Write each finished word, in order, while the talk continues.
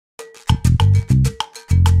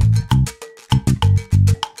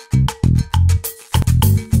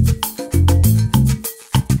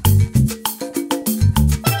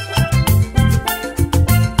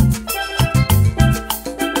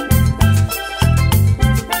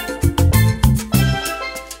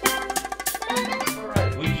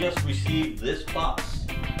box,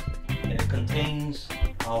 and it contains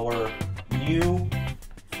our new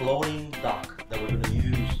floating dock that we're going to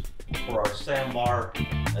use for our sandbar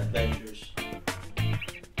adventures.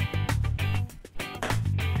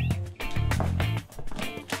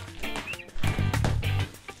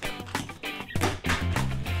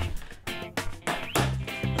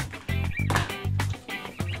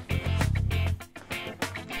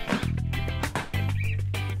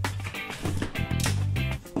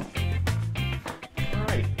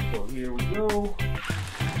 Here we go.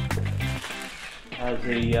 Has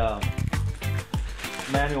a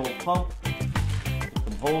manual pump,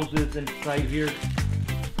 some hoses inside here.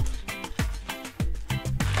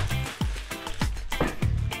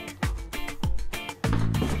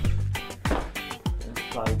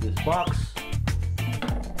 Inside this box.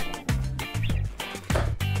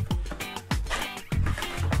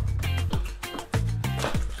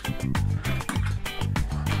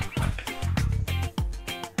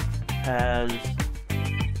 Has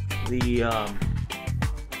the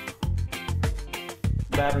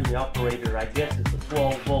battery operator. I guess it's a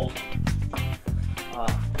 12-volt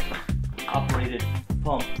operated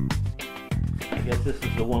pump. I guess this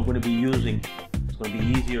is the one I'm going to be using. It's going to be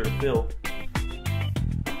easier to fill.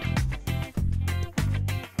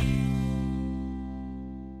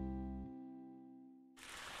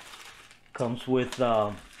 Comes with,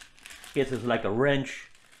 I guess it's like a wrench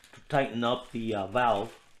to tighten up the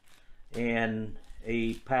valve, and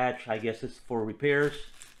a patch, I guess it's for repairs,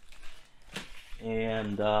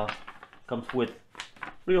 and comes with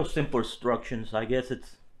real simple instructions. I guess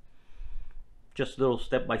it's just a little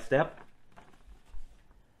step by step.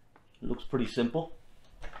 It looks pretty simple.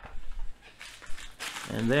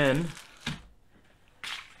 And then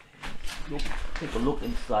take a look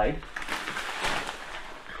inside,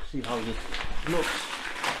 see how this looks.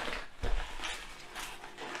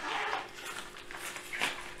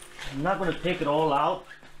 I'm not going to take it all out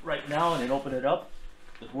right now and then open it up,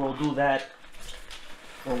 because we'll do that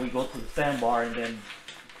when we go to the sandbar, and then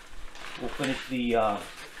we'll finish the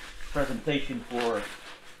presentation for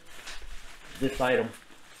this item.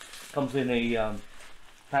 Comes in a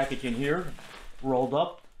package in here, rolled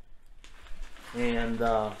up, and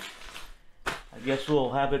I guess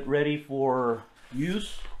we'll have it ready for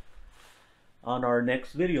use on our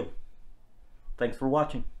next video. Thanks for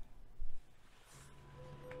watching.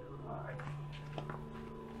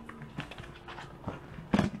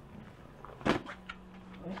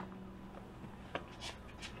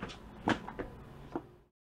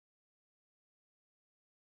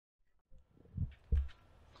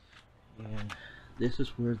 And this is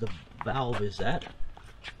where the valve is at.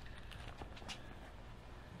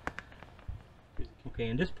 Okay,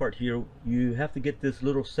 in this part here, you have to get this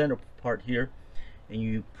little center part here, and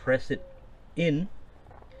you press it in,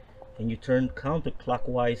 and you turn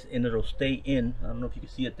counterclockwise, and it'll stay in. I don't know if you can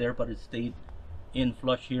see it there, but it stayed in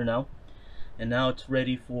flush here now. And now it's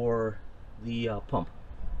ready for the pump.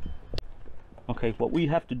 Okay, what we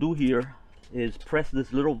have to do here is press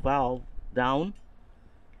this little valve down,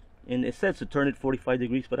 and it says to turn it 45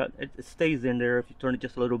 degrees, but it stays in there if you turn it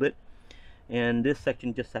just a little bit. And this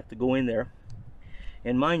section just have to go in there.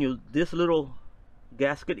 And mind you, this little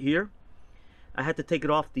gasket here, I had to take it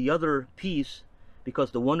off the other piece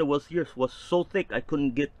because the one that was here was so thick I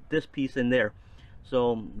couldn't get this piece in there.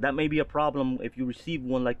 So that may be a problem if you receive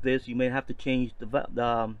one like this. You may have to change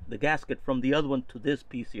the gasket from the other one to this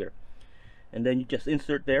piece here. And then you just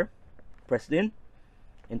insert there, press it in,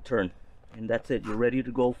 and turn. And that's it. You're ready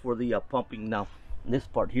to go for the pumping now. And this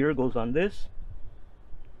part here goes on this.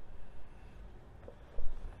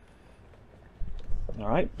 All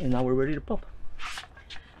right, and now we're ready to pump.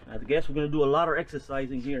 I guess we're going to do a lot of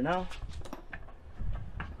exercising here now.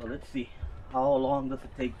 So let's see, how long does it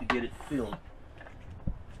take to get it filled?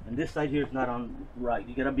 And this side here is not on right.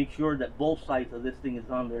 You got to be sure that both sides of this thing is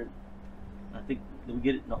on there. I think, did we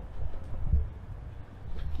get it? No.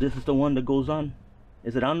 This is the one that goes on.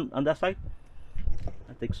 Is it on that side?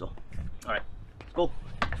 I think so. All right, let's go.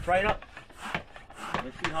 Let's try it out.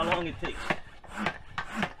 Let's see how long it takes.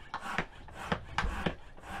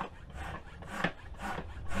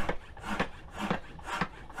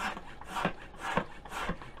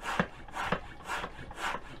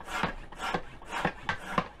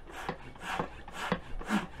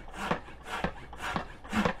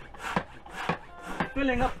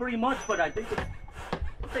 Filling up pretty much, but I think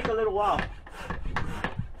it'll take a little while.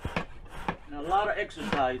 And a lot of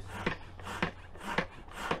exercise.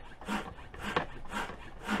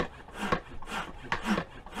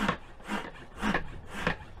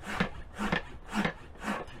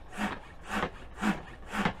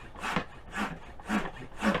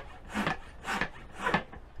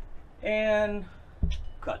 and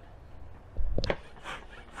cut.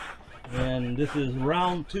 And this is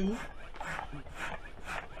round 2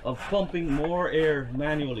 of pumping more air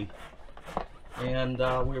manually, and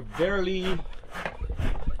we're barely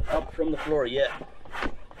up from the floor yet.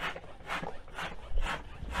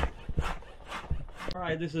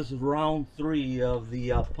 Alright, this is round 3 of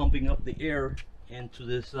the pumping up the air into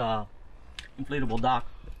this inflatable dock,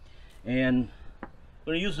 and I'm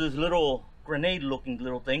going to use this little grenade looking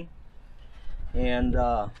little thing, and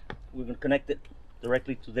we're going to connect it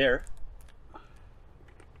directly to there.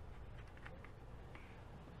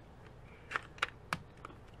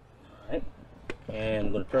 Alright, and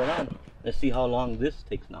I'm going to turn it on. Let's see how long this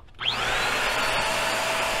takes now.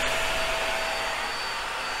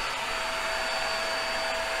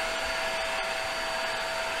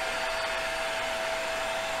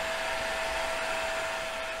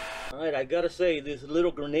 Alright, I gotta say, this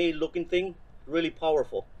little grenade looking thing, really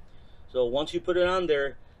powerful. So once you put it on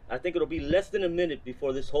there, I think it'll be less than a minute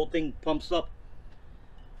before this whole thing pumps up.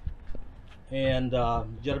 And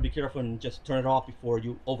you gotta be careful and just turn it off before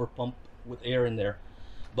you over pump with air in there.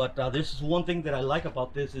 But this is one thing that I like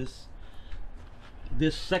about this is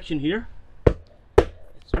this section here.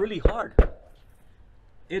 It's really hard.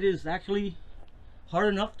 It is actually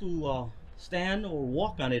hard enough to stand or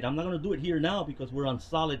walk on it. I'm not going to do it here now because we're on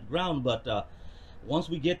solid ground, but once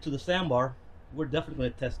we get to the sandbar, we're definitely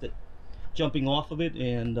going to test it, jumping off of it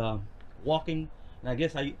and walking. And I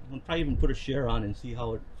guess I'm probably even put a share on and see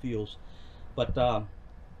how it feels. But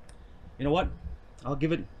you know what, I'll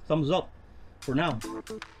give it thumbs up for now.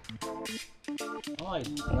 Alright,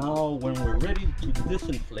 now when we're ready to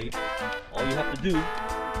disinflate, all you have to do is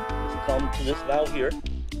come to this valve here,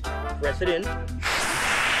 press it in,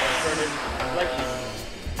 turn it slightly,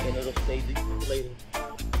 and it'll stay deflating.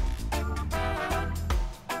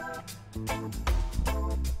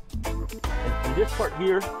 And this part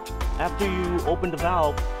here, after you open the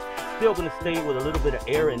valve, it's still going to stay with a little bit of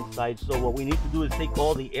air inside. So what we need to do is take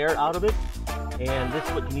all the air out of it, and this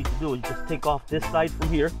is what you need to do: is just take off this side from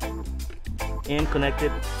here and connect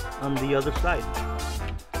it on the other side,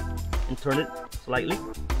 and turn it slightly,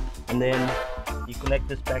 and then you connect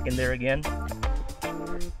this back in there again.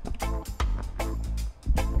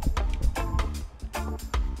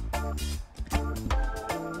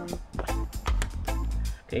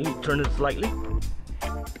 Okay, you turn it slightly,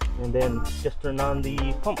 and then just turn on the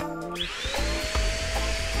pump.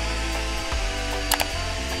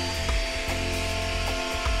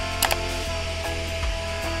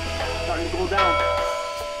 Starting to go down.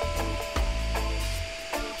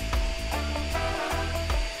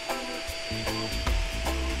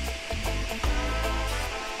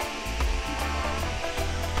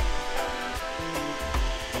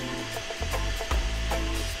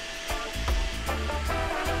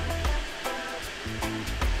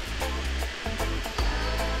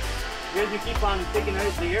 You keep on taking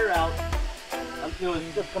the air out until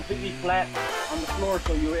it's just completely flat on the floor,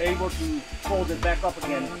 so you're able to fold it back up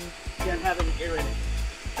again. You can't have any air in it.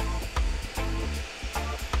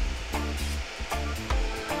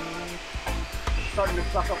 It's starting to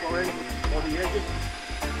suck up already all the edges.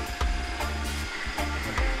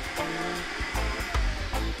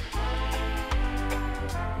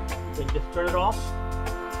 Then just turn it off.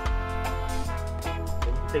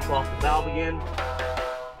 Then you take off the valve again.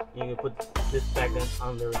 You can put this back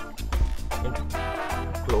on there and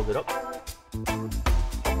close it up.